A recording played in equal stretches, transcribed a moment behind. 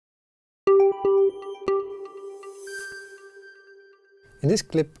In this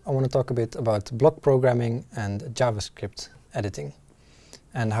clip, I want to talk a bit about block programming and JavaScript editing,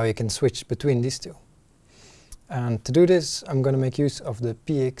 and how you can switch between these two. And to do this, I'm going to make use of the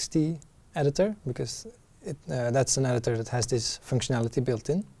PXT editor, because that's an editor that has this functionality built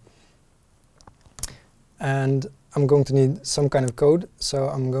in. And I'm going to need some kind of code, so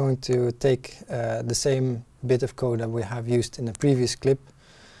I'm going to take the same bit of code that we have used in the previous clip,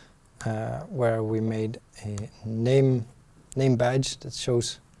 where we made a name badge that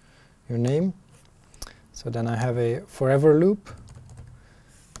shows your name. So then I have a forever loop,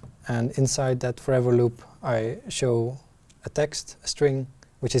 and inside that forever loop I show a text, a string,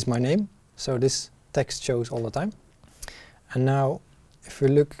 which is my name. So this text shows all the time. And now if we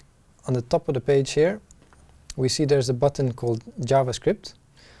look on the top of the page here, we see there's a button called JavaScript.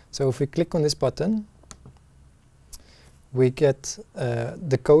 So if we click on this button, we get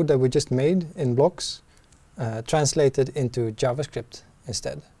the code that we just made in blocks translated into JavaScript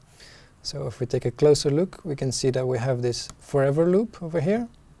instead. So if we take a closer look, we can see that we have this forever loop over here.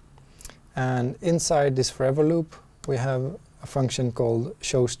 And inside this forever loop, we have a function called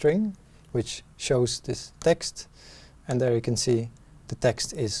showString, which shows this text. And there you can see the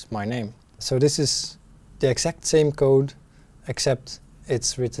text is my name. So this is the exact same code, except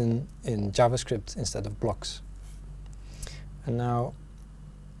it's written in JavaScript instead of blocks. And now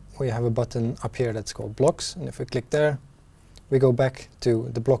we have a button up here that's called blocks, and if we click there, we go back to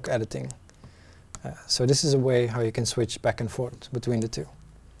the block editing. So this is a way how you can switch back and forth between the two.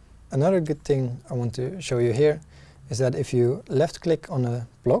 Another good thing I want to show you here is that if you left click on a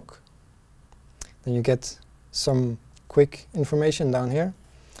block, then you get some quick information down here.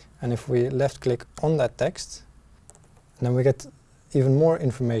 And if we left click on that text, then we get even more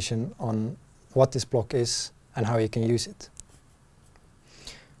information on what this block is and how you can use it.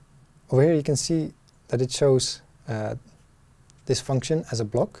 Over here you can see that it shows this function as a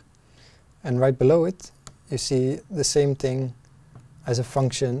block, and right below it you see the same thing as a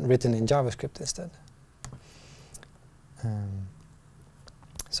function written in JavaScript instead.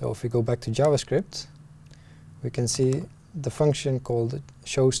 So if we go back to JavaScript, we can see the function called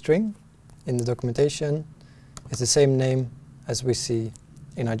showString in the documentation is the same name as we see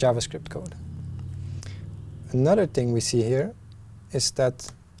in our JavaScript code. Another thing we see here is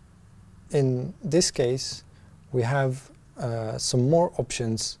that in this case we have some more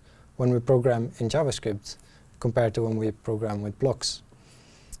options when we program in JavaScript compared to when we program with blocks.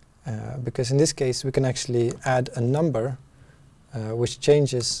 Because in this case we can actually add a number which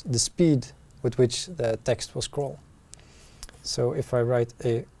changes the speed with which the text will scroll. So if I write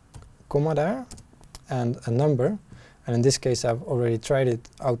a comma there and a number, and in this case I've already tried it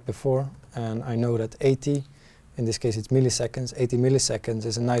out before, and I know that 80, in this case it's milliseconds, 80 milliseconds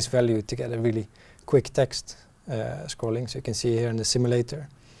is a nice value to get a really quick text scrolling. So you can see here in the simulator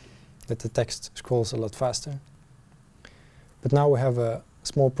that the text scrolls a lot faster. But now we have a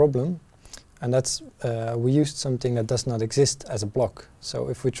small problem, and that's we used something that does not exist as a block. So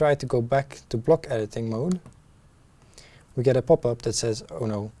if we try to go back to block editing mode, we get a pop-up that says, oh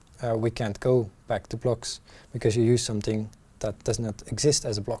no, we can't go back to blocks because you use something that does not exist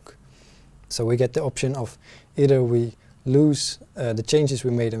as a block. So we get the option of either we lose the changes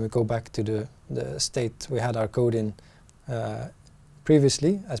we made and we go back to the state we had our code in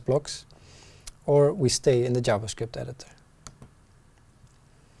previously as blocks, or we stay in the JavaScript editor.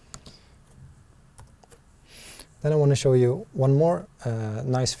 Then I want to show you one more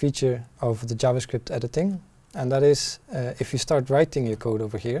nice feature of the JavaScript editing, and that is if you start writing your code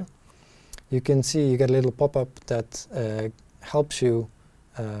over here, you can see you get a little pop-up that helps you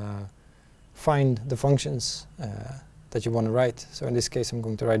find the functions that you want to write. So in this case I'm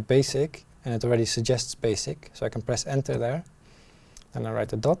going to write basic, and it already suggests basic, so I can press enter there, and I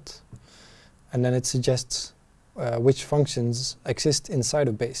write a dot, and then it suggests which functions exist inside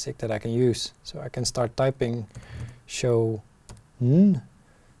of basic that I can use. So I can start typing show n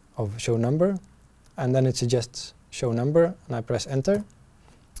of show number, and then it suggests show number, and I press enter,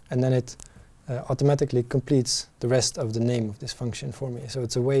 and then it automatically completes the rest of the name of this function for me. So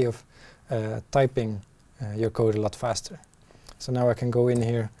it's a way of typing your code a lot faster. So now I can go in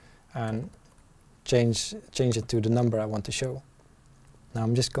here and change it to the number I want to show. Now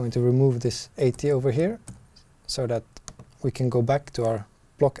I'm just going to remove this 80 over here so that we can go back to our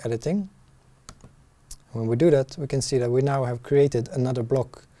block editing. When we do that, we can see that we now have created another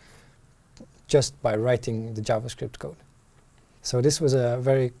block just by writing the JavaScript code. So this was a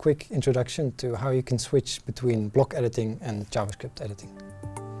very quick introduction to how you can switch between block editing and JavaScript editing.